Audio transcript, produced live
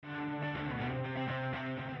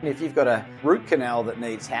If you've got a root canal that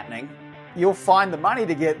needs happening, you'll find the money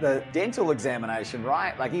to get the dental examination,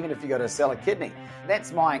 right? Like even if you've got to sell a kidney.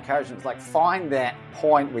 That's my encouragement. It's like find that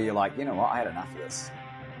point where you're like, you know what, I had enough of this.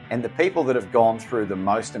 And the people that have gone through the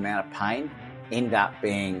most amount of pain end up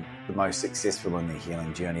being the most successful in their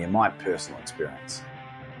healing journey, in my personal experience.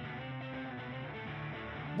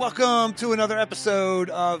 Welcome to another episode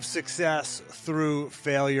of Success Through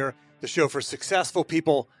Failure, the show for successful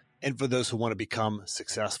people and for those who want to become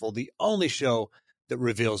successful, the only show that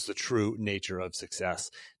reveals the true nature of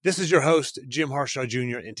success. This is your host, Jim Harshaw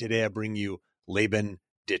Jr., and today I bring you Laban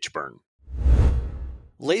Ditchburn.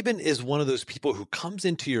 Laban is one of those people who comes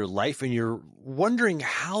into your life and you're wondering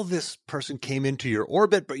how this person came into your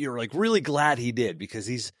orbit, but you're like really glad he did because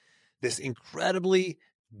he's this incredibly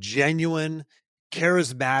genuine,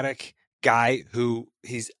 charismatic guy who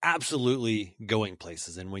he's absolutely going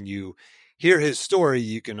places. And when you hear his story,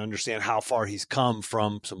 you can understand how far he's come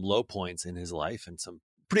from some low points in his life and some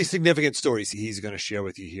pretty significant stories he's going to share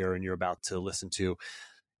with you here and you're about to listen to,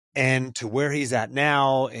 and to where he's at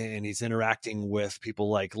now. And he's interacting with people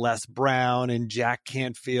like Les Brown and Jack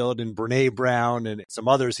Canfield and Brene Brown and some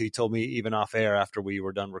others he told me even off air after we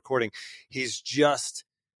were done recording. He's just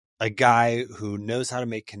a guy who knows how to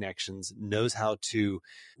make connections, knows how to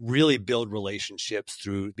really build relationships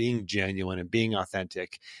through being genuine and being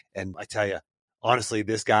authentic. And I tell you, honestly,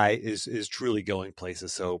 this guy is truly going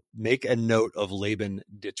places. So make a note of Laban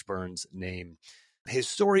Ditchburn's name. His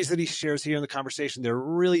stories that he shares here in the conversation, they're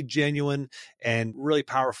really genuine and really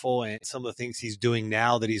powerful. And some of the things he's doing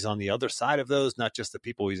now that he's on the other side of those, not just the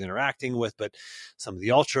people he's interacting with, but some of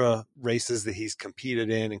the ultra races that he's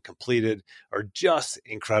competed in and completed are just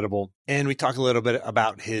incredible. And we talk a little bit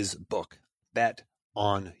about his book, Bet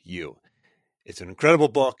on You. It's an incredible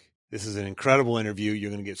book. This is an incredible interview.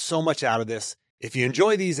 You're going to get so much out of this. If you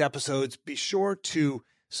enjoy these episodes, be sure to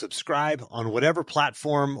subscribe on whatever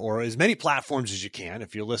platform or as many platforms as you can.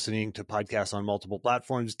 If you're listening to podcasts on multiple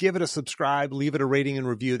platforms, give it a subscribe, leave it a rating and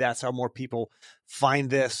review. That's how more people find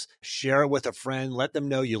this. Share it with a friend. Let them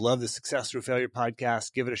know you love the Success Through Failure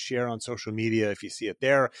podcast. Give it a share on social media if you see it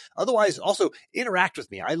there. Otherwise, also interact with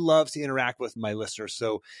me. I love to interact with my listeners.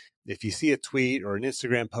 So if you see a tweet or an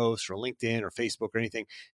Instagram post or LinkedIn or Facebook or anything,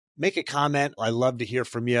 make a comment. I love to hear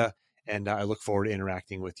from you. And I look forward to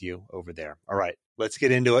interacting with you over there. All right, let's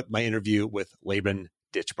get into it. My interview with Laban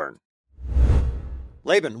Ditchburn.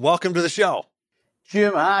 Laban, welcome to the show.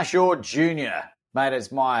 Jim Harshaw Jr. Mate,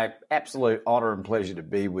 it's my absolute honor and pleasure to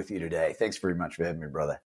be with you today. Thanks very much for having me,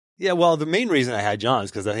 brother. Yeah, well, the main reason I had John is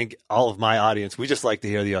because I think all of my audience, we just like to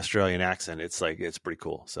hear the Australian accent. It's pretty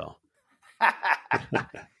cool. So,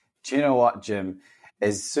 do you know what, Jim?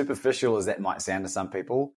 As superficial as that might sound to some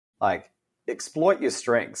people, like exploit your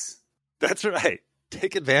strengths. That's right.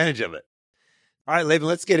 Take advantage of it. All right, Laban,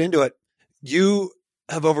 let's get into it. You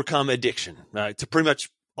have overcome addiction to pretty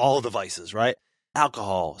much all the vices, right?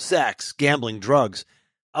 Alcohol, sex, gambling, drugs.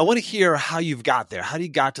 I want to hear how you've got there. How you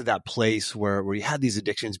got to that place where you had these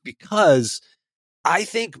addictions? Because I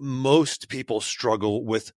think most people struggle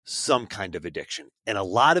with some kind of addiction, and a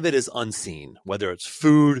lot of it is unseen, whether it's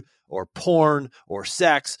food or porn or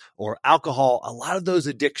sex or alcohol. A lot of those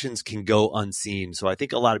addictions can go unseen. So I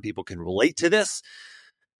think a lot of people can relate to this.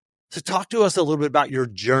 So talk to us a little bit about your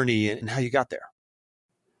journey and how you got there.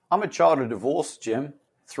 I'm a child of divorce, Jim.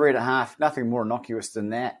 3.5, nothing more innocuous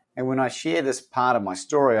than that. And when I share this part of my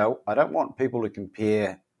story, I don't want people to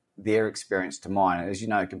compare their experience to mine. As you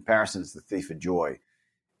know, comparison is the thief of joy.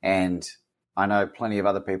 And I know plenty of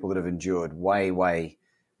other people that have endured way, way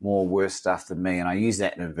more worse stuff than me. And I use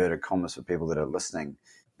that in inverted commas for people that are listening,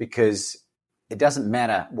 because it doesn't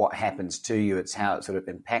matter what happens to you. It's how it sort of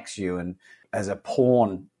impacts you. And as a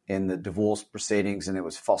pawn in the divorce proceedings, and it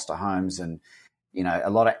was foster homes and, you know, a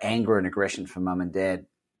lot of anger and aggression from mum and dad.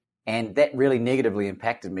 And that really negatively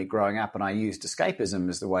impacted me growing up. And I used escapism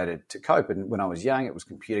as the way to cope. And when I was young, it was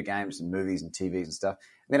computer games and movies and TVs and stuff.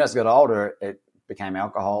 And then as I got older, it became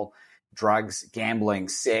alcohol, drugs, gambling,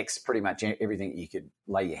 sex, pretty much everything you could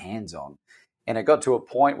lay your hands on. And it got to a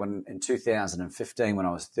point when in 2015, when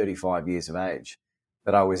I was 35 years of age,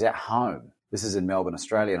 that I was at home. This is in Melbourne,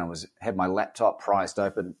 Australia, and I had my laptop prized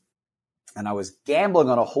open, and I was gambling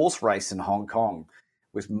on a horse race in Hong Kong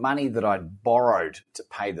with money that I'd borrowed to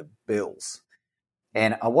pay the bills.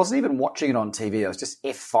 And I wasn't even watching it on TV. I was just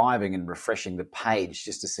F5ing and refreshing the page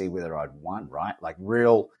just to see whether I'd won, right? Like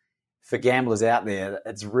real, for gamblers out there,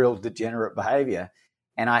 it's real degenerate behavior.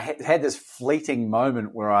 And I had this fleeting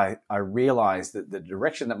moment where I realized that the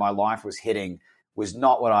direction that my life was heading was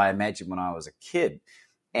not what I imagined when I was a kid.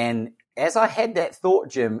 And as I had that thought,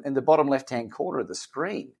 Jim, in the bottom left-hand corner of the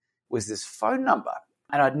screen was this phone number.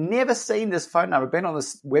 And I'd never seen this phone number. I'd been on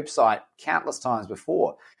this website countless times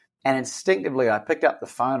before. And instinctively, I picked up the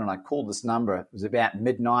phone and I called this number. It was about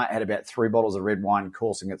midnight. I had about 3 bottles of red wine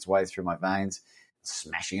coursing its way through my veins,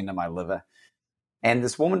 smashing into my liver. And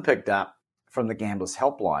this woman picked up from the Gamblers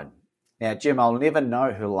Helpline. Now, Jim, I'll never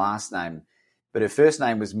know her last name, but her first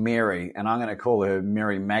name was Mary, and I'm going to call her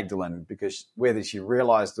Mary Magdalene because whether she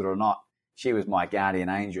realized it or not, she was my guardian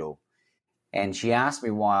angel. And she asked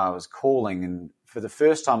me why I was calling, and for the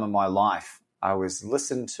first time in my life, I was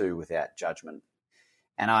listened to without judgment.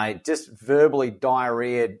 And I just verbally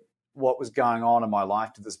diarrheaed what was going on in my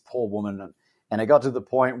life to this poor woman. And it got to the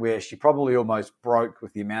point where she probably almost broke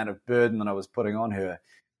with the amount of burden that I was putting on her.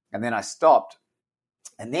 And then I stopped.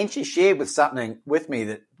 And then she shared something with me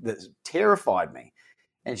that terrified me.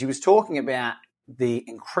 And she was talking about the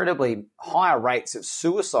incredibly higher rates of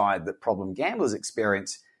suicide that problem gamblers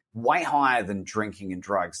experience, way higher than drinking and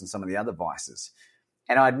drugs and some of the other vices.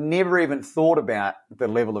 And I'd never even thought about the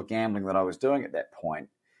level of gambling that I was doing at that point.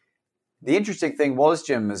 The interesting thing was,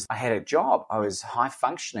 Jim, is I had a job. I was high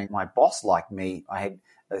functioning. My boss liked me. I had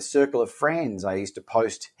a circle of friends. I used to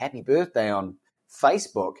post happy birthday on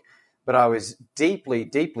Facebook, but I was deeply,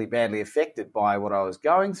 deeply badly affected by what I was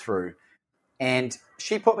going through. And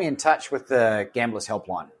she put me in touch with the Gamblers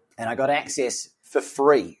Helpline, and I got access for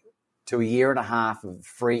free to a 1.5 years of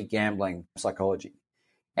free gambling psychology.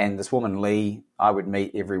 And this woman, Lee, I would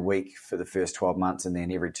meet every week for the first 12 months and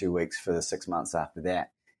then every 2 weeks for the 6 months after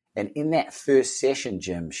that. And in that first session,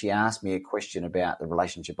 Jim, she asked me a question about the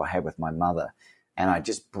relationship I had with my mother. And I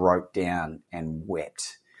just broke down and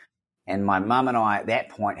wept. And my mum and I, at that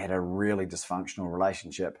point, had a really dysfunctional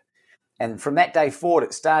relationship. And from that day forward,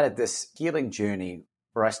 it started this healing journey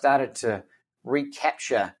where I started to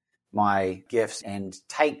recapture my gifts and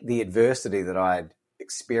take the adversity that I had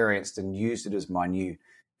experienced and used it as my new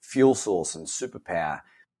fuel source and superpower.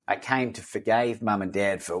 I came to forgive mum and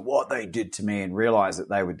dad for what they did to me and realized that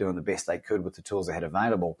they were doing the best they could with the tools they had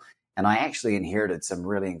available. And I actually inherited some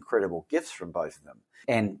really incredible gifts from both of them.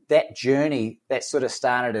 And that journey, that sort of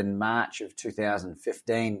started in March of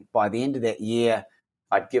 2015. By the end of that year,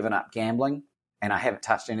 I'd given up gambling and I haven't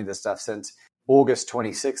touched any of this stuff since. August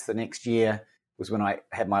 26th, the next year, was when I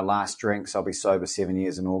had my last drink. So I'll be sober 7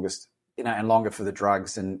 years in August, and longer for the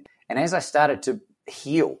drugs. And as I started to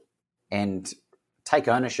heal and take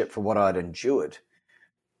ownership for what I'd endured,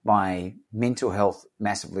 my mental health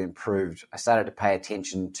massively improved. I started to pay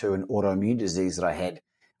attention to an autoimmune disease that I had,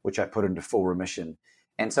 which I put into full remission.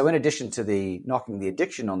 And so in addition to the knocking the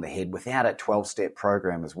addiction on the head, without a 12-step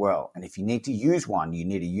program as well. And if you need to use one, you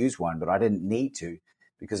need to use one, but I didn't need to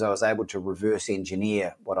because I was able to reverse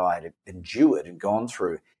engineer what I had endured and gone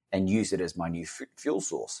through and use it as my new fuel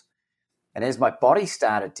source. And as my body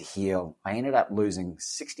started to heal, I ended up losing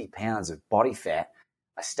 60 pounds of body fat.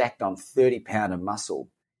 I stacked on 30 pounds of muscle.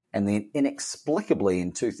 And then inexplicably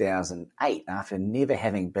in 2008, after never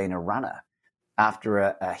having been a runner, after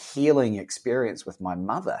a healing experience with my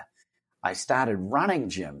mother, I started running,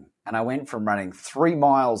 Jim. And I went from running 3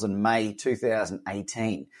 miles in May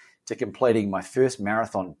 2018 to completing my first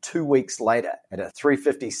marathon 2 weeks later at a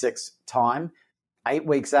 3:56 time. 8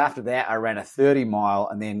 weeks after that, I ran a 30-mile.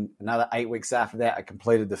 And then another 8 weeks after that, I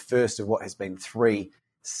completed the first of what has been 3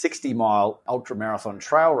 60-mile ultramarathon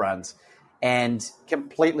trail runs and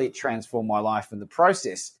completely transformed my life in the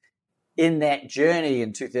process. In that journey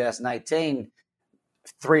in 2018,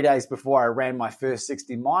 3 days before I ran my first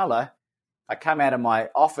 60-miler, I come out of my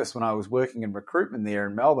office when I was working in recruitment there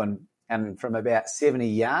in Melbourne, and from about 70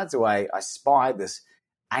 yards away, I spied this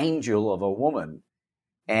angel of a woman.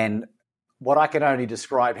 And what I can only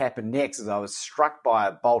describe happened next is I was struck by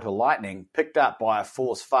a bolt of lightning, picked up by a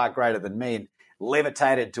force far greater than me, and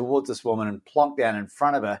levitated towards this woman and plonked down in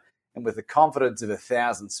front of her. And with the confidence of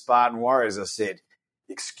 1,000 Spartan warriors, I said,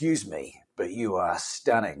 "Excuse me, but you are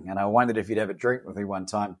stunning." And I wondered if you'd have a drink with me one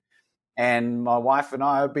time. And my wife and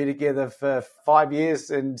I will be together for 5 years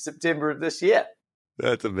in September of this year.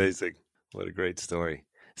 That's amazing. What a great story.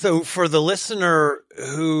 So for the listener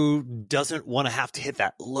who doesn't want to have to hit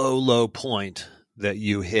that low point that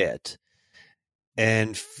you hit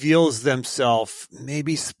and feels themselves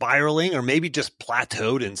maybe spiraling or maybe just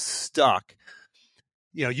plateaued and stuck,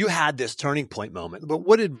 you had this turning point moment, but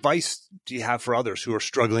what advice do you have for others who are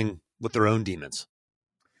struggling with their own demons?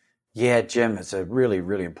 Yeah, Jim, it's a really,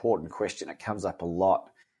 really important question. It comes up a lot.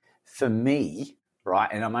 For me, right,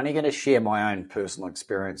 and I'm only going to share my own personal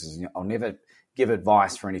experiences. I'll never give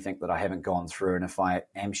advice for anything that I haven't gone through. And if I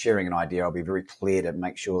am sharing an idea, I'll be very clear to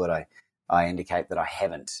make sure that I indicate that I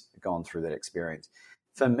haven't gone through that experience.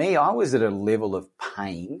 For me, I was at a level of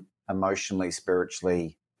pain, emotionally,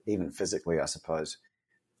 spiritually, even physically, I suppose,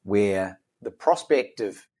 where the prospect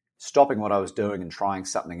of stopping what I was doing and trying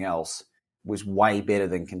something else was way better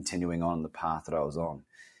than continuing on the path that I was on.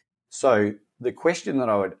 So the question that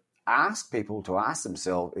I would ask people to ask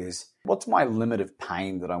themselves is, what's my limit of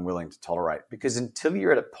pain that I'm willing to tolerate? Because until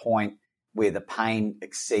you're at a point where the pain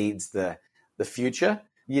exceeds the future,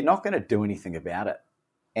 you're not going to do anything about it.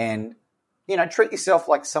 And, treat yourself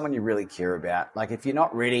like someone you really care about. Like if you're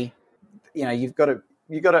not ready, you've got to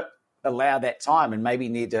allow that time and maybe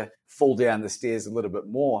need to fall down the stairs a little bit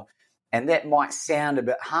more. And that might sound a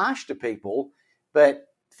bit harsh to people, but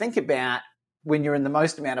think about when you're in the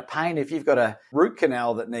most amount of pain, if you've got a root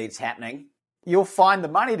canal that needs happening, you'll find the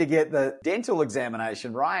money to get the dental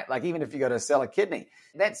examination, right? Like even if you got to sell a kidney.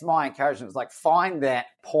 That's my encouragement. It's like find that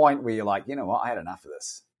point where you're like, you know what, I had enough of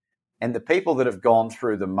this. And the people that have gone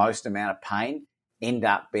through the most amount of pain end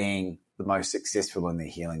up being the most successful in their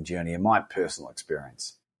healing journey, in my personal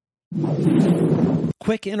experience.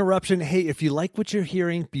 Quick interruption. Hey, if you like what you're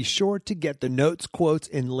hearing, be sure to get the notes, quotes,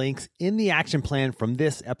 and links in the action plan from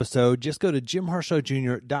this episode. Just go to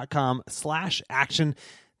jimharshawjr.com/action.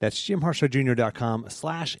 That's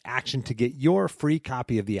jimharshawjr.com/action to get your free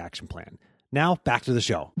copy of the action plan. Now back to the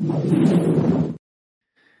show.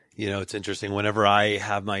 It's interesting. Whenever I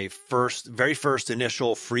have my very first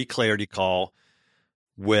initial free clarity call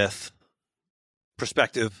with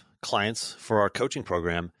prospective clients for our coaching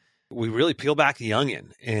program, we really peel back the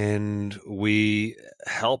onion and we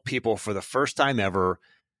help people for the first time ever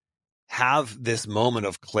have this moment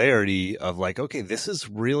of clarity of like, okay, this is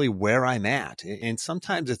really where I'm at. And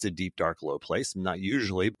sometimes it's a deep, dark, low place. Not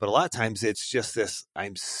usually, but a lot of times it's just this,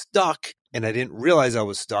 I'm stuck and I didn't realize I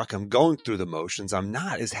was stuck. I'm going through the motions. I'm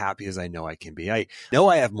not as happy as I know I can be. I know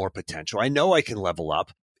I have more potential. I know I can level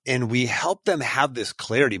up. And we help them have this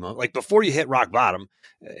clarity moment, like before you hit rock bottom,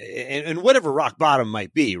 and whatever rock bottom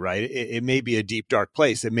might be, right? It may be a deep, dark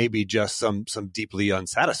place. It may be just some deeply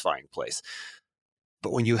unsatisfying place.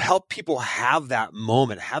 But when you help people have that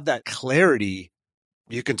moment, have that clarity,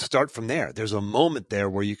 you can start from there. There's a moment there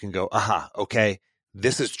where you can go, aha, okay,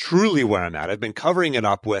 this is truly where I'm at. I've been covering it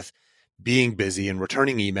up with being busy and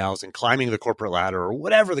returning emails and climbing the corporate ladder or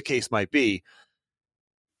whatever the case might be.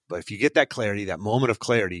 But if you get that clarity, that moment of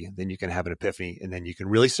clarity, then you can have an epiphany and then you can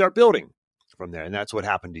really start building from there. And that's what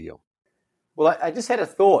happened to you. Well, I just had a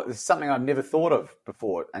thought. It's something I've never thought of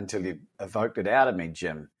before until you evoked it out of me,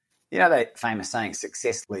 Jim. You know that famous saying,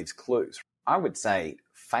 success leaves clues. I would say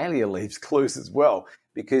failure leaves clues as well,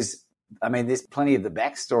 because, there's plenty of the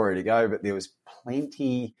backstory to go, but there was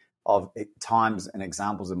plenty of times and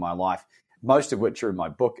examples in my life, most of which are in my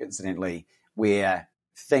book, incidentally, where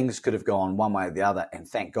things could have gone one way or the other, and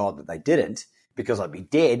thank God that they didn't, because I'd be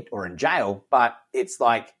dead or in jail. But it's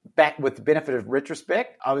like, back with the benefit of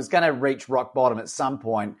retrospect, I was going to reach rock bottom at some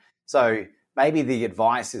point. So maybe the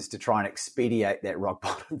advice is to try and expedite that rock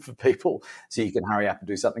bottom for people so you can hurry up and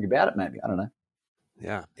do something about it, maybe. I don't know.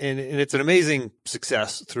 Yeah. And it's an amazing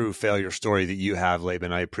success through failure story that you have,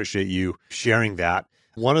 Laban. I appreciate you sharing that.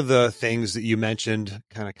 One of the things that you mentioned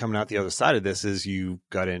kind of coming out the other side of this is you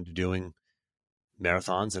got into doing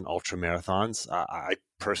marathons and ultra marathons. I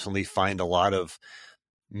personally find a lot of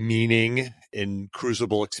meaning in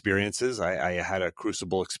crucible experiences. I had a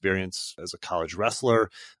crucible experience as a college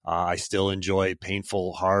wrestler. I still enjoy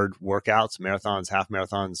painful, hard workouts, marathons, half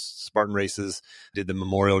marathons, Spartan races. Did the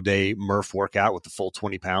Memorial Day Murph workout with the full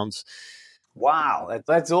 20 pounds. Wow,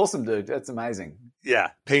 that's awesome, dude. That's amazing.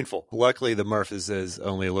 Yeah, painful. Luckily, the Murph is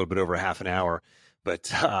only a little bit over half an hour.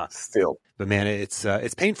 But still, man,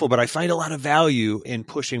 it's painful, but I find a lot of value in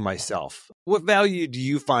pushing myself. What value do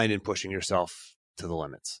you find in pushing yourself to the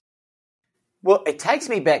limits? Well, it takes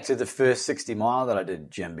me back to the first 60 mile that I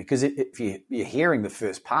did, Jim, because if you're hearing the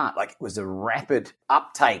first part, like it was a rapid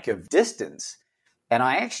uptake of distance. And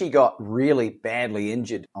I actually got really badly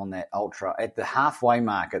injured on that ultra at the halfway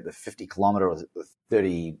mark at the 50 kilometer or the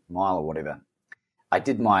 30 mile or whatever. I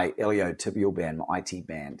did my iliotibial band, my IT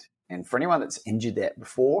band. And for anyone that's injured that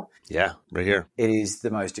before, yeah, right here, it is the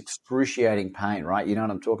most excruciating pain, right? You know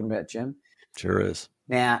what I'm talking about, Jim? Sure is.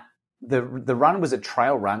 Now, the run was a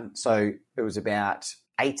trail run, so it was about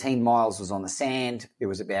 18 miles was on the sand. It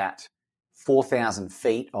was about 4,000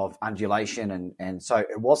 feet of undulation, and so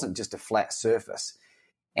it wasn't just a flat surface.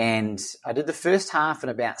 And I did the first half in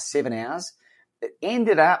about 7 hours. It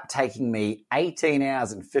ended up taking me 18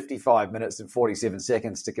 hours and 55 minutes and 47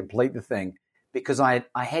 seconds to complete the thing, because I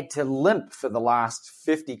had to limp for the last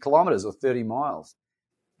 50 kilometers or 30 miles.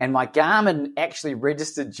 And my Garmin actually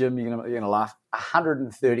registered, Jim, you're going to laugh,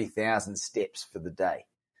 130,000 steps for the day,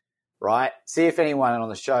 right? See if anyone on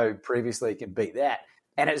the show previously can beat that.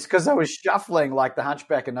 And it's because I was shuffling like the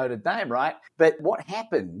Hunchback of Notre Dame, right? But what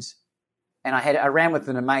happened, and I ran with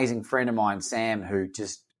an amazing friend of mine, Sam, who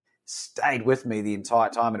just stayed with me the entire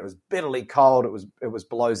time. And it was bitterly cold. It was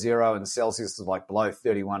below zero, and Celsius was like below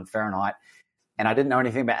 31 Fahrenheit. And I didn't know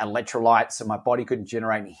anything about electrolytes, so my body couldn't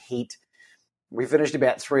generate any heat. We finished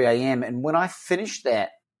about 3 a.m. And when I finished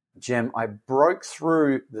that, Jim, I broke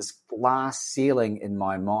through this glass ceiling in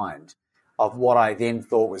my mind of what I then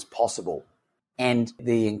thought was possible. And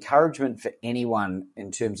the encouragement for anyone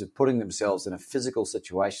in terms of putting themselves in a physical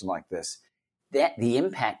situation like this, that the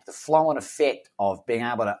impact, the flow and effect of being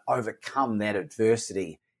able to overcome that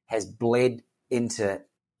adversity has bled into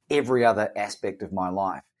every other aspect of my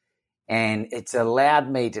life. And it's allowed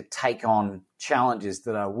me to take on challenges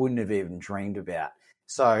that I wouldn't have even dreamed about.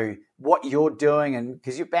 So what you're doing, and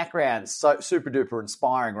because your background's so super duper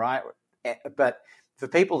inspiring, right? But for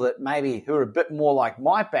people that maybe who are a bit more like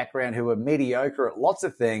my background, who are mediocre at lots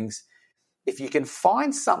of things, if you can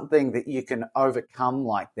find something that you can overcome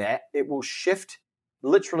like that, it will shift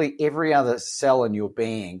literally every other cell in your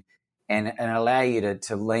being and allow you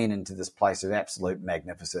to lean into this place of absolute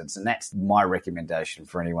magnificence. And that's my recommendation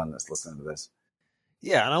for anyone that's listening to this.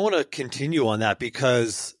 Yeah, and I want to continue on that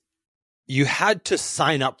because you had to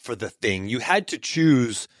sign up for the thing. You had to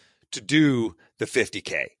choose to do the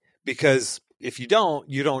 50K, because if you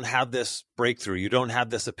don't have this breakthrough, you don't have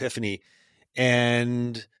this epiphany,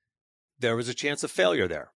 and there was a chance of failure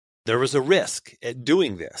there. There was a risk at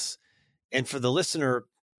doing this. And for the listener,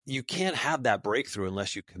 you can't have that breakthrough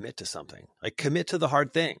unless you commit to something. Like, commit to the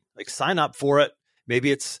hard thing. Like, sign up for it.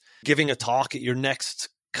 Maybe it's giving a talk at your next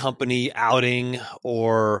company outing,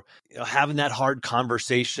 or having that hard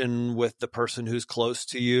conversation with the person who's close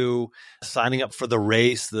to you, signing up for the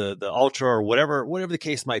race, the ultra, or whatever the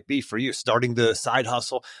case might be for you, starting the side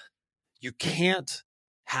hustle. You can't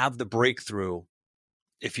have the breakthrough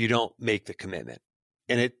if you don't make the commitment.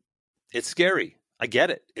 And it's scary. I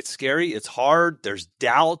get it. It's scary. It's hard. There's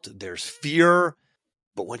doubt. There's fear.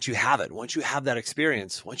 But once you have it, once you have that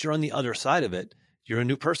experience, once you're on the other side of it, you're a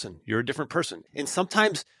new person. You're a different person. And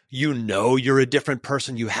sometimes you're a different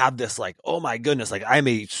person. You have this like, oh my goodness, like I'm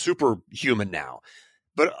a superhuman now.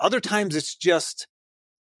 But other times it's just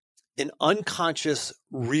an unconscious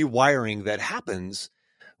rewiring that happens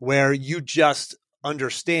where you just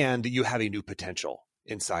understand that you have a new potential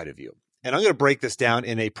inside of you. And I'm going to break this down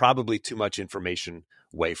in a probably too much information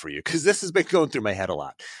way for you, because this has been going through my head a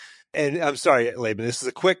lot. And I'm sorry, Laban, this is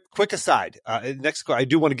a quick aside. Next, I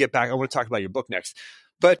do want to get back. I want to talk about your book next.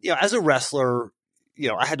 But, as a wrestler,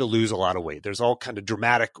 I had to lose a lot of weight. There's all kind of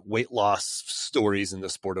dramatic weight loss stories in the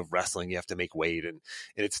sport of wrestling. You have to make weight, and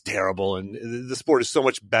it's terrible. And the sport is so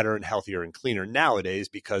much better and healthier and cleaner nowadays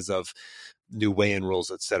because of new weigh-in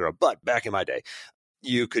rules, et cetera. But back in my day,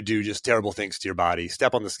 you could do just terrible things to your body,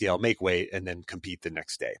 step on the scale, make weight, and then compete the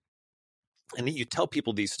next day. And you tell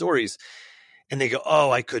people these stories, and they go, oh,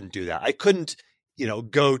 I couldn't do that. I couldn't,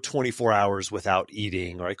 go 24 hours without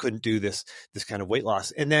eating, or I couldn't do this kind of weight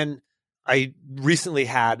loss. And then I recently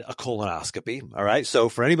had a colonoscopy. All right. So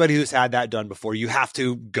for anybody who's had that done before, you have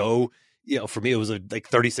to go, for me, it was like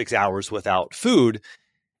 36 hours without food.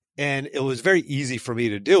 And it was very easy for me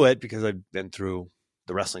to do it because I've been through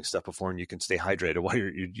the wrestling stuff before, and you can stay hydrated while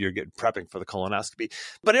you're getting prepping for the colonoscopy.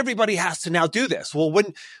 But everybody has to now do this. Well,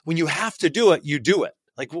 when you have to do it, you do it.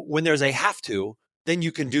 Like when there's a have to, then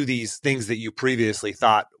you can do these things that you previously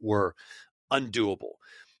thought were undoable.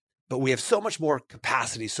 But we have so much more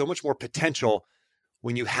capacity, so much more potential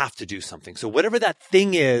when you have to do something. So whatever that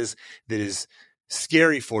thing is that is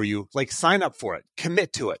scary for you, like sign up for it,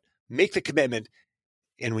 commit to it, make the commitment.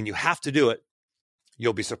 And when you have to do it,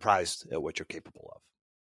 you'll be surprised at what you're capable of.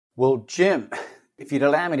 Well, Jim, if you'd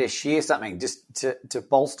allow me to share something just to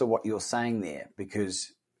bolster what you're saying there,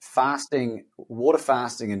 because fasting, water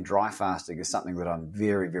fasting and dry fasting is something that I'm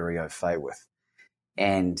very, very au fait with.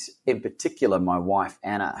 And in particular, my wife,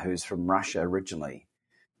 Anna, who's from Russia originally,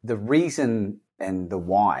 the reason and the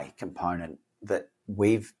why component that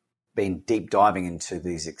we've been deep diving into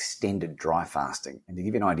these extended dry fasting. And to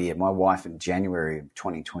give you an idea, my wife in January of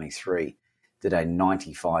 2023 did a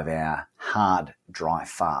 95-hour hard dry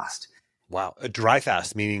fast. Wow. A dry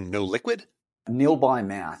fast, meaning no liquid? Nil by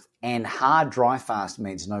mouth. And hard dry fast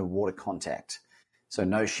means no water contact. So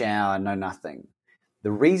no shower, no nothing.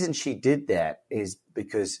 The reason she did that is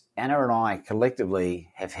because Anna and I collectively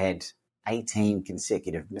have had 18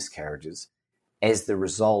 consecutive miscarriages as the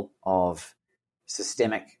result of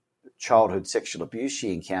systemic childhood sexual abuse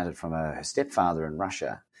she encountered from her stepfather in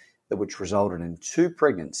Russia, which resulted in 2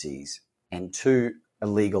 pregnancies and 2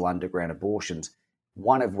 illegal underground abortions,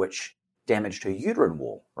 one of which damaged her uterine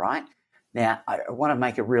wall, right? Now, I want to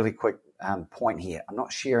make a really quick point here. I'm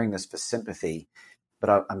not sharing this for sympathy,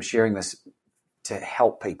 but I'm sharing this to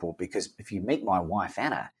help people, because if you meet my wife,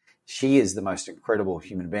 Anna, she is the most incredible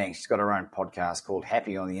human being. She's got her own podcast called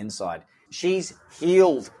Happy on the Inside. She's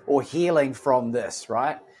healed or healing from this,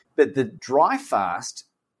 right? But the dry fast,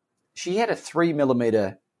 she had a 3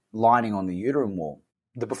 millimeter lining on the uterine wall.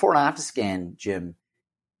 The before and after scan, Jim,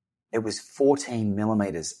 it was 14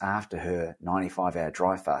 millimeters after her 95-hour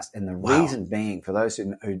dry fast. And the reason being, for those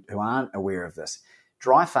who aren't aware of this,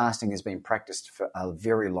 dry fasting has been practiced for a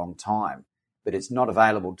very long time, but it's not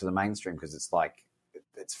available to the mainstream because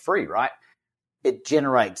it's free, right? It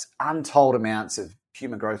generates untold amounts of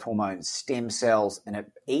human growth hormones, stem cells, and it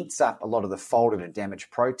eats up a lot of the folded and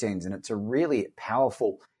damaged proteins. And it's a really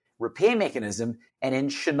powerful repair mechanism. And in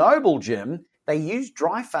Chernobyl, Jim, they used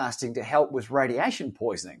dry fasting to help with radiation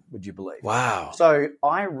poisoning, would you believe? Wow. So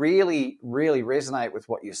I really, really resonate with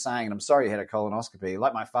what you're saying. And I'm sorry you had a colonoscopy.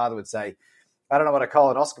 Like my father would say, I don't know what a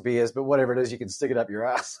colonoscopy is, but whatever it is, you can stick it up your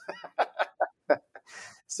ass.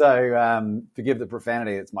 So forgive the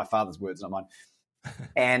profanity. It's my father's words, not mine.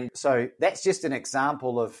 And so that's just an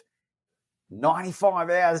example of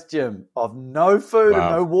 95 hours, Jim, of no food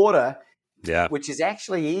and no water, which is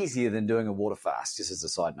actually easier than doing a water fast, just as a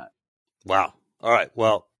side note. Wow. All right.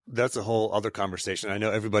 Well, that's a whole other conversation. I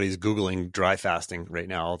know everybody's Googling dry fasting right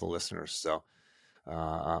now, all the listeners. So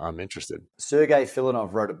I'm interested. Sergey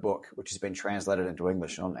Filanov wrote a book, which has been translated into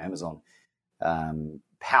English on Amazon.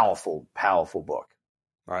 Powerful, powerful book.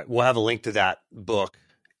 All right. We'll have a link to that book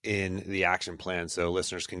in the action plan, so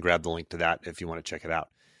listeners can grab the link to that if you want to check it out.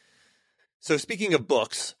 So speaking of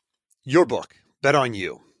books, your book, Bet on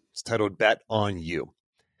You. It's titled Bet on You.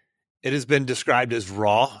 It has been described as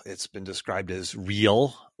raw. It's been described as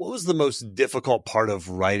real. What was the most difficult part of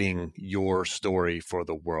writing your story for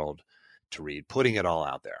the world to read, putting it all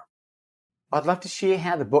out there? I'd love to share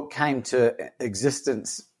how the book came to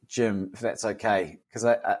existence, Jim, if that's okay, because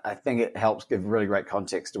I think it helps give really great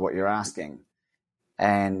context to what you're asking.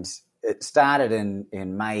 And it started in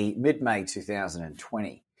mid-May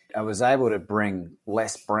 2020. I was able to bring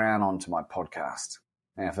Les Brown onto my podcast.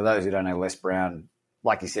 Now, for those who don't know Les Brown,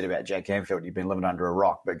 like you said about Jack Canfield, you've been living under a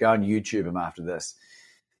rock, but go and YouTube him after this.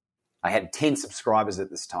 I had 10 subscribers at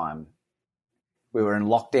this time. We were in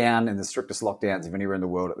lockdown, in the strictest lockdowns of anywhere in the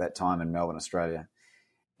world at that time in Melbourne, Australia.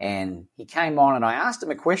 And he came on and I asked him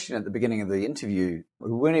a question at the beginning of the interview.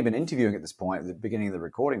 We weren't even interviewing at this point, at the beginning of the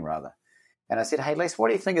recording rather. And I said, hey, Les, what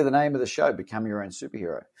do you think of the name of the show, Become Your Own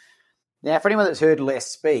Superhero? Now, for anyone that's heard Les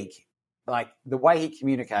speak, like the way he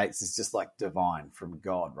communicates is just like divine from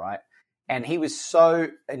God, right? And he was so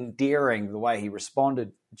endearing the way he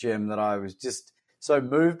responded, Jim, that I was just so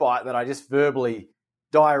moved by it that I just verbally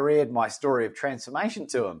diarrheaed my story of transformation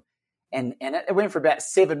to him. And it went for about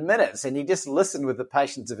 7 minutes, and he just listened with the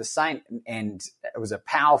patience of a saint, and it was a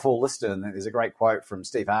powerful listener. And there's a great quote from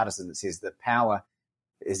Steve Hardison that says, the power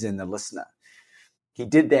is in the listener. He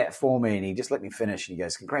did that for me, and he just let me finish. And he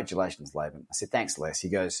goes, congratulations, Laban. I said, thanks, Les. He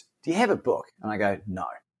goes, do you have a book? And I go, no.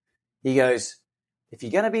 He goes, if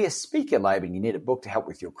you're going to be a speaker, Laban, you need a book to help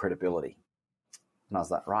with your credibility. And I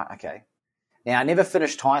was like, right, okay. Now, I never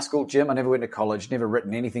finished high school, Jim. I never went to college, never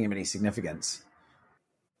written anything of any significance.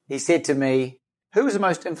 He said to me, who was the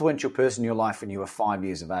most influential person in your life when you were 5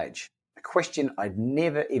 years of age? A question I'd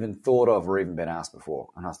never even thought of or even been asked before.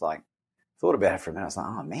 And I was like, thought about it for a minute. I was like,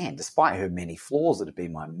 oh man, despite her many flaws, it'd be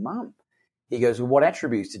my mum. He goes, well, what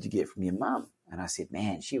attributes did you get from your mum? And I said,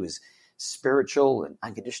 man, she was spiritual and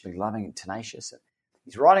unconditionally loving and tenacious. And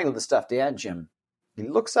he's writing all the stuff down, Jim. He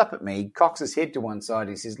looks up at me, he cocks his head to one side.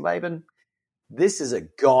 He says, Laban, this is a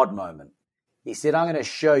God moment. He said, I'm going to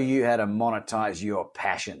show you how to monetize your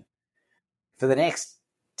passion. For the next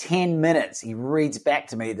 10 minutes, he reads back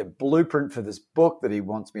to me the blueprint for this book that he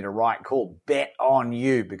wants me to write called Bet on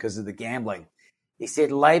You because of the gambling. He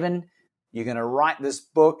said, Laban, you're going to write this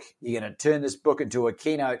book. You're going to turn this book into a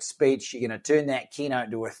keynote speech. You're going to turn that keynote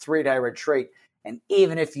into a 3-day retreat. And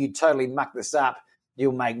even if you totally muck this up,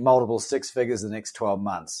 you'll make multiple 6 figures in the next 12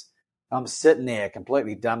 months. I'm sitting there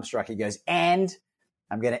completely dumbstruck. He goes, and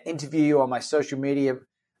I'm going to interview you on my social media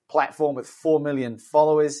platform with 4 million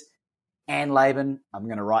followers. And Laban, I'm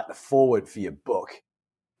going to write the foreword for your book.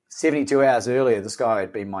 72 hours earlier, this guy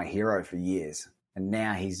had been my hero for years. And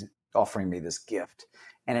now he's offering me this gift.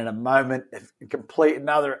 And in a moment of complete and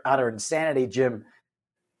utter insanity, Jim,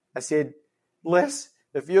 I said, Les,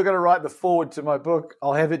 if you're going to write the foreword to my book,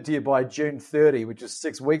 I'll have it to you by June 30, which is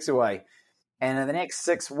 6 weeks away. And in the next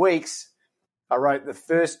 6 weeks, I wrote the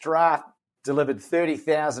first draft, delivered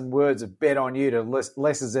 30,000 words of Bet on You to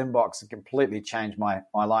Les's inbox and completely changed my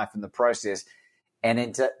life in the process. And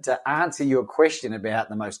then to answer your question about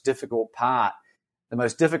the most difficult part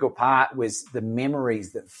was the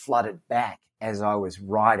memories that flooded back as I was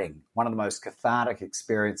writing. One of the most cathartic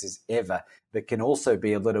experiences ever, that can also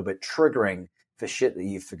be a little bit triggering for shit that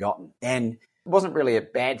you've forgotten. And it wasn't really a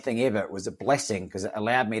bad thing ever. It was a blessing because it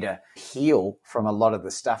allowed me to heal from a lot of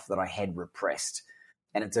the stuff that I had repressed.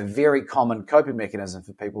 And it's a very common coping mechanism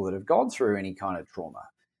for people that have gone through any kind of trauma.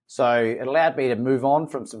 So it allowed me to move on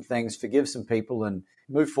from some things, forgive some people, and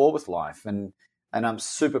move forward with life. And I'm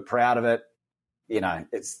super proud of it.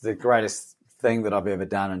 It's the greatest thing that I've ever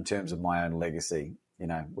done in terms of my own legacy,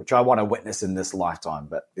 which I want to witness in this lifetime.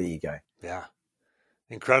 But there you go. Yeah.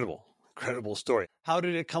 Incredible story. How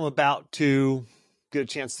did it come about to get a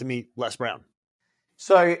chance to meet Les Brown?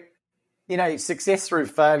 So, success through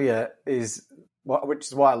failure which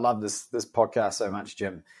is why I love this podcast so much,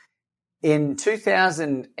 Jim. In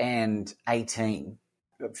 2018,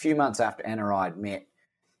 a few months after Anna and I had met,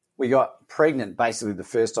 we got pregnant basically the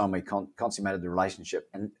first time we consummated the relationship.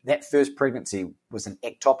 And that first pregnancy was an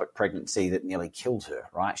ectopic pregnancy that nearly killed her,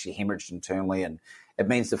 right? She hemorrhaged internally, and it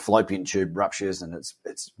means the fallopian tube ruptures, and it's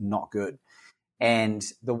not good. And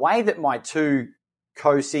the way that my two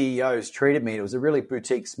co-CEOs treated me, it was a really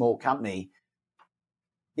boutique small company.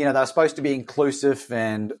 They were supposed to be inclusive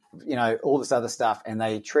and, all this other stuff. And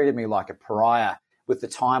they treated me like a pariah with the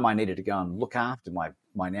time I needed to go and look after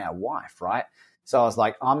my now wife, right? So I was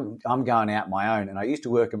like, I'm going out my own. And I used to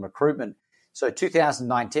work in recruitment. So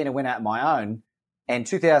 2019, I went out my own. And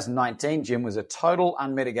 2019, Jim, was a total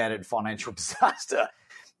unmitigated financial disaster.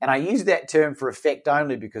 And I use that term for effect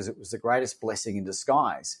only because it was the greatest blessing in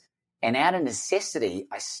disguise. And out of necessity,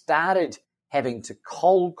 I started having to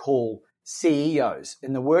cold call CEOs.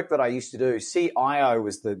 In the work that I used to do, CIO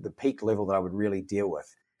was the peak level that I would really deal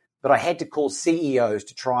with. But I had to call CEOs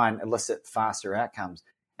to try and elicit faster outcomes.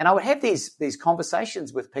 And I would have these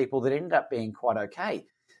conversations with people that ended up being quite okay.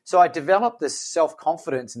 So I developed this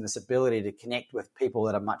self-confidence and this ability to connect with people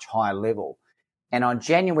at a much higher level. And on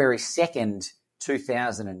January 2nd,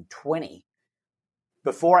 2020,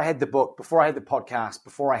 before I had the book, before I had the podcast,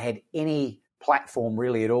 before I had any platform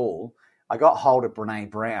really at all, I got hold of Brene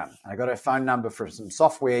Brown. I got her phone number from some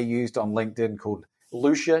software used on LinkedIn called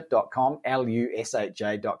Lusha.com,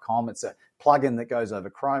 Lusha.com. It's a plugin that goes over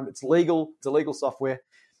Chrome. It's legal. It's a legal software.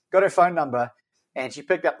 Got her phone number, and she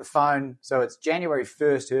picked up the phone. So it's January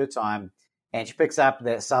 1st, her time, and she picks up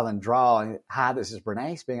that southern drawl. Hi, this is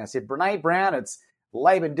Brene speaking. I said, Brene Brown, it's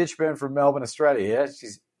Laban Ditchburn from Melbourne, Australia. Yeah?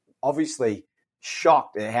 She's obviously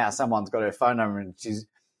shocked at how someone's got her phone number, and she's,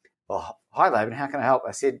 oh, hi, Laban, how can I help?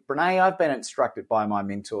 I said, Brene, I've been instructed by my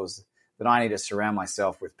mentors that I need to surround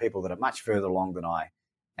myself with people that are much further along than I.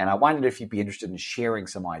 And I wondered if you'd be interested in sharing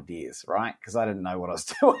some ideas, right? Because I didn't know what I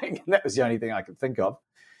was doing. And that was the only thing I could think of.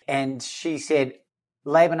 And she said,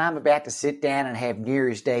 Laban, I'm about to sit down and have New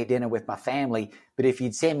Year's Day dinner with my family. But if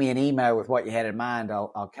you'd send me an email with what you had in mind,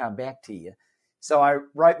 I'll come back to you. So I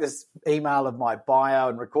wrote this email of my bio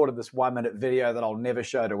and recorded this 1-minute video that I'll never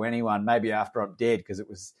show to anyone, maybe after I'm dead, because it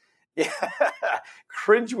was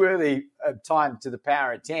cringeworthy time to the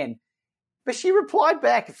power of 10. But she replied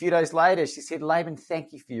back a few days later. She said, Laban,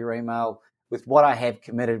 thank you for your email. With what I have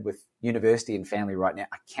committed with university and family right now,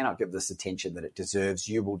 I cannot give this attention that it deserves.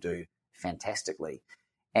 You will do fantastically.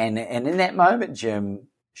 And in that moment, Jim,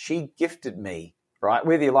 she gifted me, right,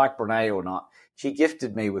 whether you like Brene or not, she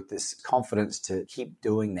gifted me with this confidence to keep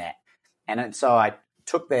doing that. And so I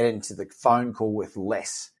took that into the phone call with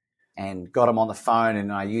Les and got him on the phone,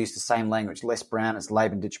 and I used the same language. Les Brown, it's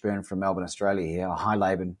Laban Ditchburn from Melbourne, Australia here. Oh, hi,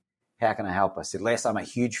 Laban. How can I help? I said, Les, I'm a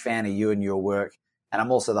huge fan of you and your work. And I'm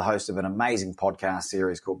also the host of an amazing podcast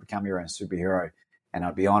series called Become Your Own Superhero. And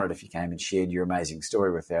I'd be honored if you came and shared your amazing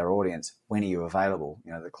story with our audience. When are you available?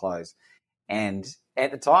 The close. And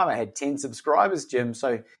at the time I had 10 subscribers, Jim.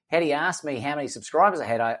 So had he asked me how many subscribers I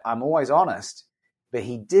had, I'm always honest, but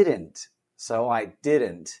he didn't. So I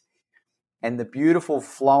didn't. And the beautiful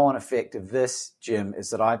flow-on effect of this, Jim,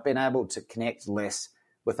 is that I've been able to connect Les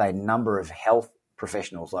with a number of health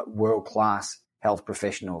professionals, like world-class health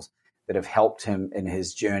professionals that have helped him in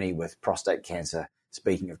his journey with prostate cancer,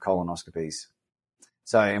 speaking of colonoscopies.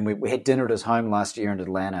 So, and we had dinner at his home last year in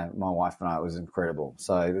Atlanta, my wife and I. It was incredible.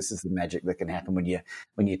 So this is the magic that can happen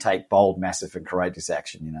when you take bold, massive, and courageous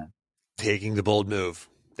action, Taking the bold move.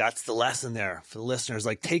 That's the lesson there for the listeners.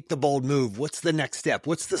 Like, take the bold move. What's the next step?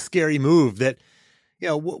 What's the scary move that,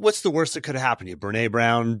 what's the worst that could have happened to you? Brene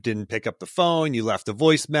Brown didn't pick up the phone. You left a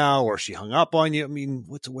voicemail, or she hung up on you. I mean,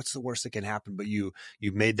 what's the worst that can happen? But you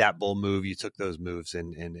made that bold move. You took those moves,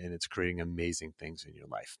 and it's creating amazing things in your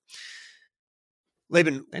life.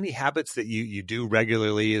 Laban, any habits that you do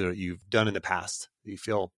regularly or you've done in the past that you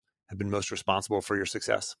feel have been most responsible for your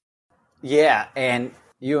success? Yeah, and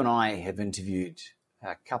you and I have interviewed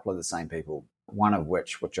a couple of the same people, one of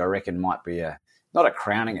which I reckon might be not a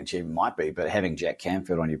crowning achievement, might be, but having Jack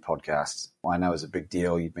Canfield on your podcast, I know is a big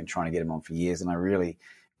deal. You've been trying to get him on for years, and I really,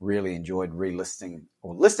 really enjoyed listening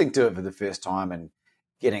to it for the first time and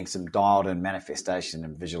getting some dialed-in manifestation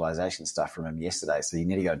and visualization stuff from him yesterday. So you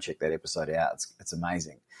need to go and check that episode out. It's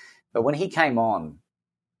amazing. But when he came on,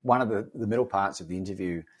 one of the middle parts of the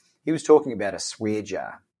interview, he was talking about a swear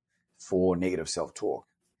jar for negative self-talk.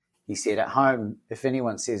 He said at home, if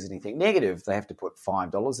anyone says anything negative, they have to put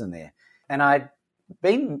 $5 in there. And I'd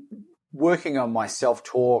been working on my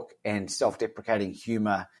self-talk and self-deprecating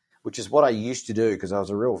humor, which is what I used to do because I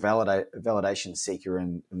was a real validation seeker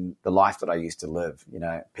in the life that I used to live,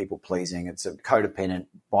 people pleasing. It's a codependent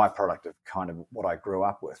byproduct of kind of what I grew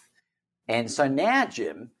up with. And so now,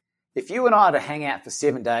 Jim, if you and I were to hang out for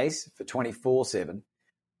 7 days for 24/7,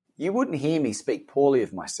 you wouldn't hear me speak poorly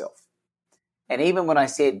of myself. And even when I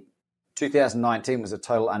said 2019 was a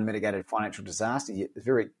total unmitigated financial disaster, it's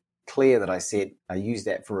very clear that I said I use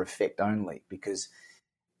that for effect only, because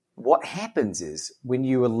what happens is when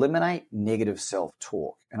you eliminate negative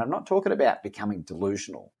self-talk, and I'm not talking about becoming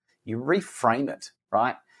delusional, you reframe it,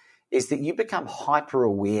 right? Is that you become hyper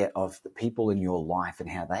aware of the people in your life and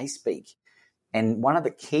how they speak. And one of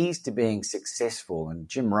the keys to being successful, and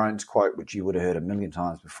Jim Rohn's quote, which you would have heard a million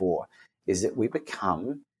times before, is that we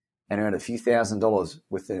become and earn a few $1,000s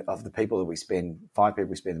of the people that we spend, 5 people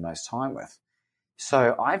we spend the most time with.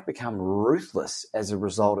 So I've become ruthless as a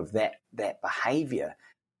result of that behavior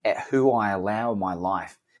at who I allow in my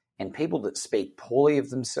life. And people that speak poorly of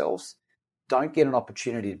themselves don't get an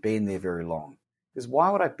opportunity to be in there very long. Because why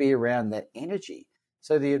would I be around that energy?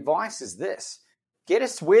 So the advice is this: get a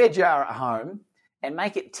swear jar at home and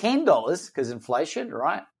make it $10, because inflation,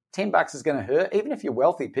 right? $10 is going to hurt. Even if you're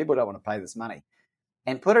wealthy, people don't want to pay this money.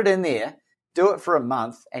 And put it in there, do it for a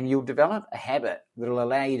month, and you'll develop a habit that'll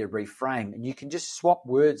allow you to reframe. And you can just swap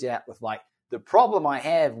words out with like, the problem I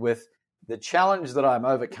have with the challenge that I'm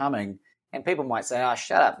overcoming. And people might say, oh,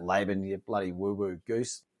 shut up, Laban, you bloody woo-woo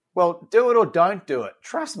goose. Well, do it or don't do it.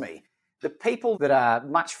 Trust me. The people that are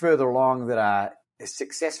much further along, that are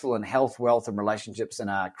successful in health, wealth, and relationships and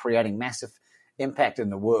are creating massive impact in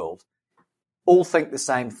the world, all think the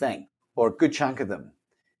same thing, or a good chunk of them.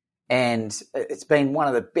 And it's been one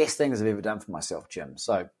of the best things I've ever done for myself, Jim.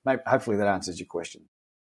 So hopefully that answers your question.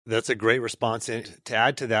 That's a great response. And to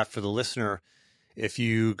add to that for the listener, if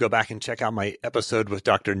you go back and check out my episode with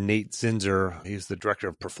Dr. Nate Zinzer, he's the director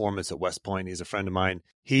of performance at West Point. He's a friend of mine.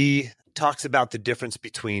 He talks about the difference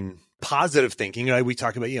between positive thinking. Right? We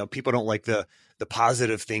talk about, people don't like the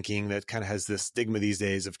positive thinking that kind of has this stigma these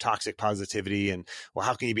days of toxic positivity. And, well,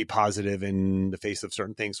 how can you be positive in the face of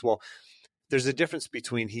certain things? Well, there's a difference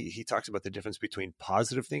between, he talks about the difference between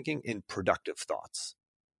positive thinking and productive thoughts.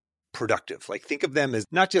 Productive, like think of them as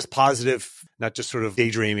not just positive, not just sort of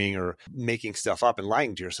daydreaming or making stuff up and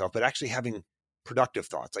lying to yourself, but actually having productive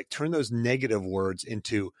thoughts. Like turn those negative words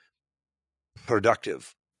into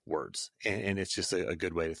productive words. And it's just a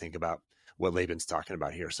good way to think about what Laban's talking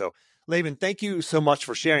about here. So Laban, thank you so much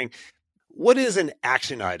for sharing. What is an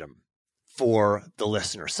action item for the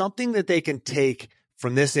listener? Something that they can take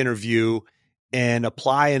from this interview and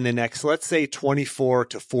apply in the next, let's say, 24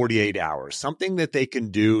 to 48 hours, something that they can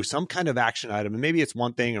do, some kind of action item. And maybe it's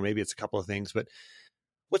one thing or maybe it's a couple of things, but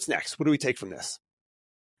what's next? What do we take from this?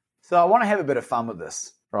 So I want to have a bit of fun with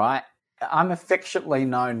this, right? I'm affectionately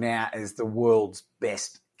known now as the world's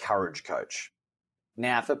best courage coach.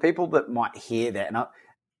 Now, for people that might hear that, and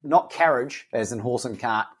not carriage as in horse and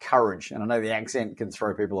cart, courage. And I know the accent can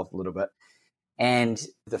throw people off a little bit. And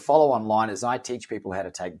the follow-on line is I teach people how to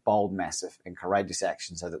take bold, massive, and courageous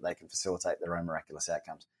action so that they can facilitate their own miraculous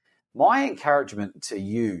outcomes. My encouragement to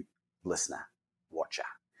you, listener, watcher,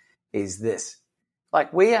 is this.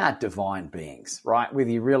 Like, we are divine beings, right? Whether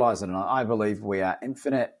you realize it or not, I believe we are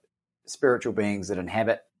infinite spiritual beings that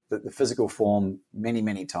inhabit the physical form many,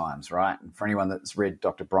 many times, right? And for anyone that's read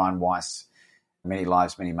Dr. Brian Weiss, Many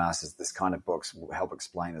Lives, Many Masters, this kind of books will help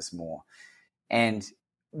explain this more. And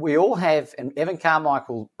we all have, and Evan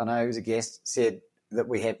Carmichael, I know he was a guest, said that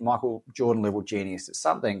we have Michael Jordan level genius at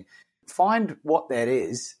something. Find what that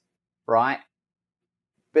is, right?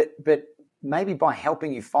 But maybe by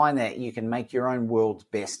helping you find that, you can make your own world's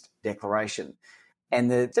best declaration. And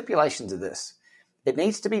the stipulations are this. It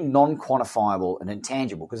needs to be non-quantifiable and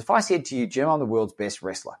intangible. Because if I said to you, Jim, I'm the world's best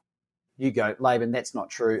wrestler, you go, Laban, that's not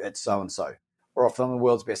true, it's so-and-so. Or if I'm the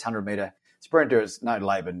world's best 100-meter sprinter, it's no,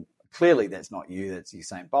 Laban, clearly that's not you, that's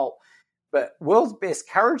Usain Bolt. But world's best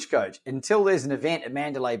courage coach, until there's an event at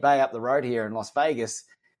Mandalay Bay up the road here in Las Vegas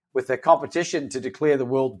with a competition to declare the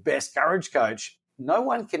world's best courage coach, no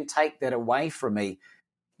one can take that away from me.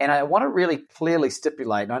 And I want to really clearly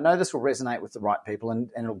stipulate, and I know this will resonate with the right people and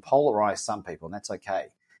it'll polarize some people, and that's okay.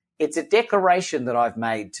 It's a declaration that I've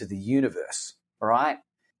made to the universe, all right?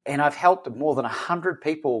 And I've helped more than 100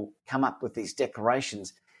 people come up with these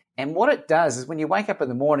declarations. And what it does is when you wake up in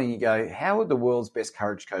the morning, you go, how would the world's best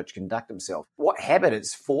courage coach conduct himself? What habit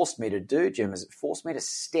it's forced me to do, Jim, is it forced me to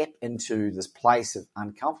step into this place of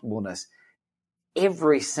uncomfortableness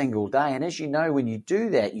every single day. And as you know, when you do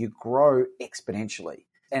that, you grow exponentially.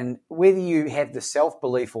 And whether you have the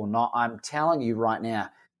self-belief or not, I'm telling you right now,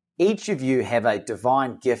 each of you have a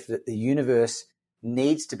divine gift that the universe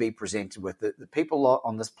needs to be presented with. The people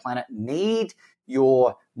on this planet need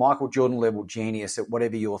your Michael Jordan level genius at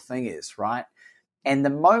whatever your thing is, right? And the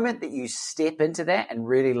moment that you step into that and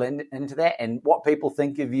really lean into that, and what people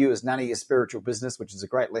think of you is none of your spiritual business, which is a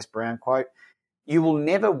great Les Brown quote, you will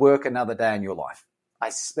never work another day in your life.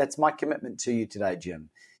 That's my commitment to you today, Jim.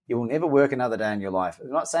 You will never work another day in your life.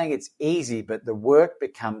 I'm not saying it's easy, but the work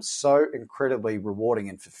becomes so incredibly rewarding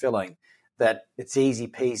and fulfilling that it's easy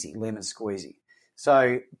peasy, lemon squeezy.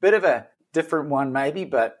 So bit of a different one maybe,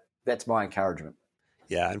 but that's my encouragement.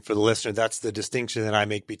 Yeah, and for the listener, that's the distinction that I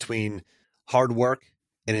make between hard work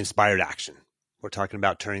and inspired action. We're talking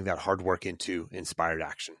about turning that hard work into inspired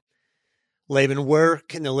action. Laban, where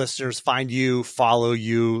can the listeners find you, follow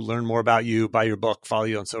you, learn more about you, buy your book, follow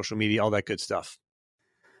you on social media, all that good stuff?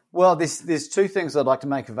 Well, there's two things I'd like to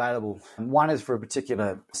make available. One is for a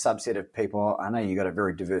particular subset of people. I know you've got a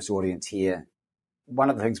very diverse audience here. One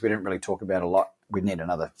of the things we didn't really talk about a lot, we'd need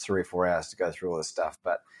another 3 or 4 hours to go through all this stuff,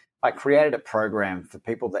 but I created a program for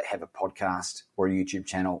people that have a podcast or a YouTube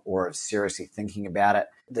channel or are seriously thinking about it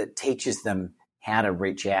that teaches them how to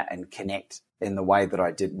reach out and connect in the way that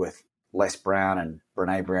I did with Les Brown and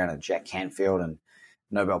Brene Brown and Jack Canfield and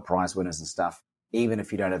Nobel Prize winners and stuff, even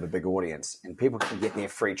if you don't have a big audience. And people can get their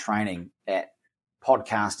free training at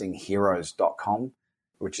podcastingheroes.com,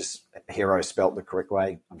 which is heroes spelt the correct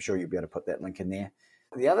way. I'm sure you'll be able to put that link in there.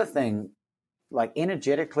 The other thing, like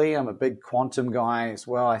energetically, I'm a big quantum guy as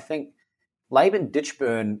well. I think Laban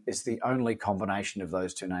Ditchburn is the only combination of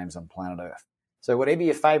those two names on planet Earth. So whatever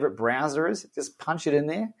your favorite browser is, just punch it in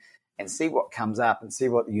there and see what comes up and see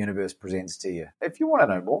what the universe presents to you. If you want to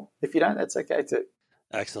know more. If you don't, that's okay too.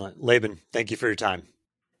 Excellent. Laban, thank you for your time.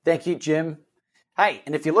 Thank you, Jim. Hey,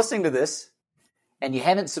 and if you're listening to this and you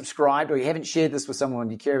haven't subscribed or you haven't shared this with someone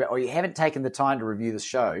you care about or you haven't taken the time to review the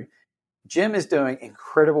show, Jim is doing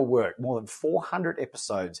incredible work, more than 400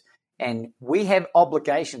 episodes. And we have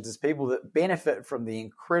obligations as people that benefit from the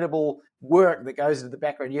incredible work that goes into the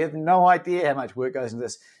background. You have no idea how much work goes into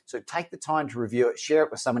this. So take the time to review it, share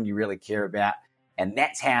it with someone you really care about. And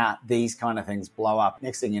that's how these kind of things blow up.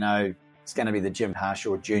 Next thing you know, it's going to be the Jim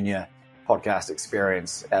Harshaw Jr. podcast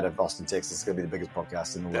experience out of Austin, Texas. It's going to be the biggest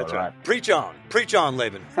podcast in the world. That's right. Preach on,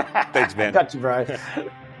 Laban. Thanks, man. Got you, bro.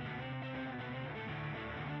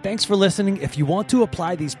 Thanks for listening. If you want to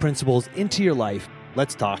apply these principles into your life,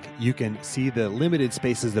 let's talk. You can see the limited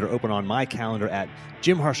spaces that are open on my calendar at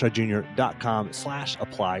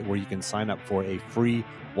jimharshawjr.com/apply, where you can sign up for a free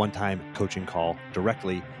one-time coaching call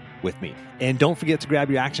directly with me. And don't forget to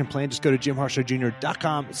grab your action plan. Just go to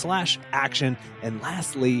jimharshawjr.com/action. And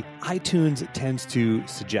lastly, iTunes tends to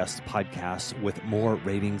suggest podcasts with more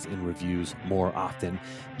ratings and reviews more often.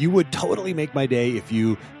 You would totally make my day if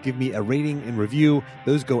you give me a rating and review.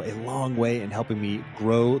 Those go a long way in helping me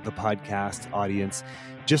grow the podcast audience.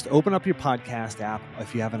 Just open up your podcast app.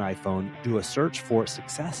 If you have an iPhone, do a search for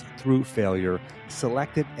Success Through Failure,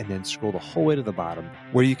 select it, and then scroll the whole way to the bottom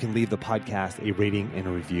where you can leave the podcast a rating and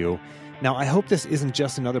a review. Now, I hope this isn't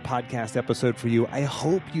just another podcast episode for you. I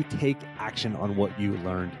hope you take action on what you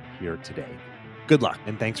learned here today. Good luck,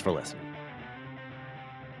 and thanks for listening.